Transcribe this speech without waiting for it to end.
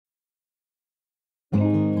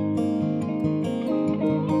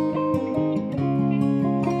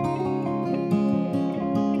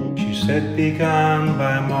said be gone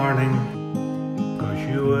by morning, 'cause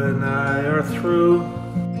you and I are through.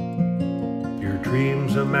 Your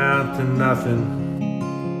dreams amount to nothing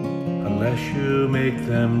unless you make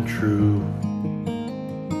them true.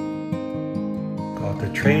 Caught the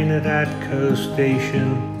train at Atco Station,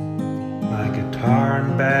 my guitar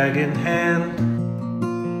and bag in hand,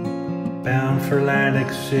 bound for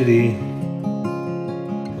Lantic City,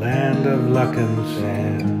 land of luck and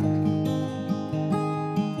sand.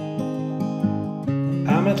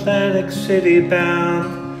 I'm Atlantic City bound,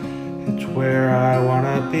 it's where I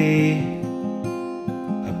wanna be,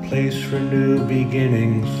 a place for new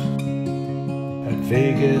beginnings, at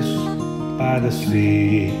Vegas by the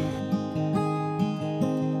sea.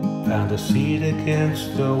 Found a seat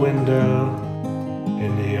against the window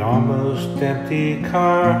in the almost empty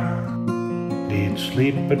car. Need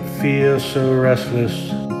sleep but feel so restless,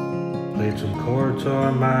 played some chords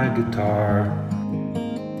on my guitar.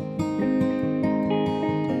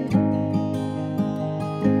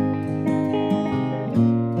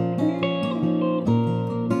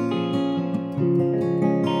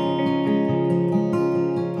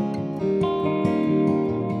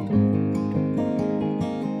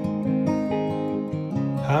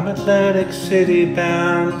 I'm Atlantic City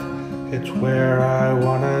bound, it's where I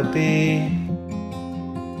wanna be,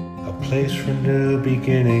 a place for new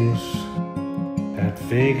beginnings, at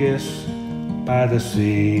Vegas by the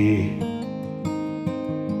sea.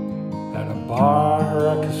 At a bar or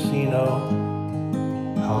a casino,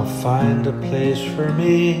 I'll find a place for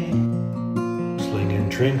me, slinging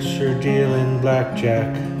drinks or dealing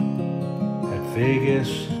blackjack, at Vegas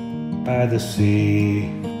by the sea.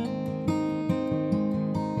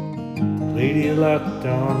 Lady luck,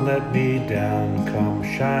 don't let me down, come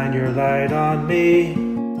shine your light on me,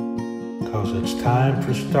 'cause it's time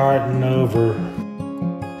for starting over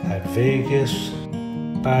at Vegas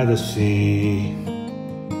by the sea.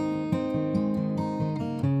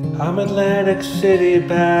 I'm Atlantic City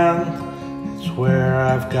bound, it's where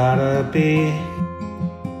I've gotta be,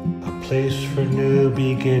 a place for new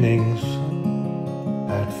beginnings,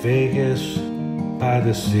 at Vegas by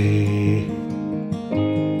the sea.